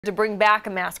to bring back a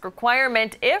mask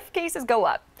requirement if cases go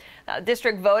up. The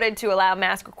district voted to allow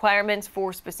mask requirements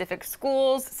for specific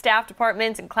schools, staff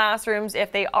departments, and classrooms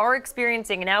if they are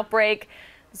experiencing an outbreak.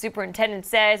 The superintendent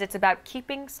says it's about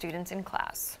keeping students in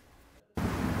class.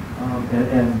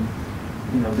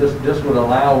 This would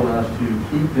allow us to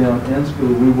keep them in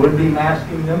school. We would be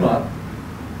masking them up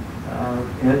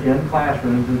in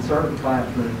classrooms, in certain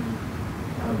classrooms,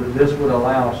 but this would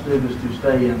allow students to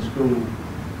stay in school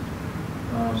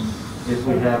if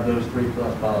we have those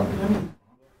 3+ positives.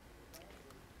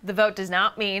 The vote does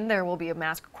not mean there will be a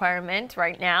mask requirement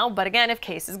right now, but again, if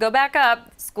cases go back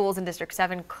up, schools in District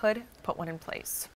 7 could put one in place.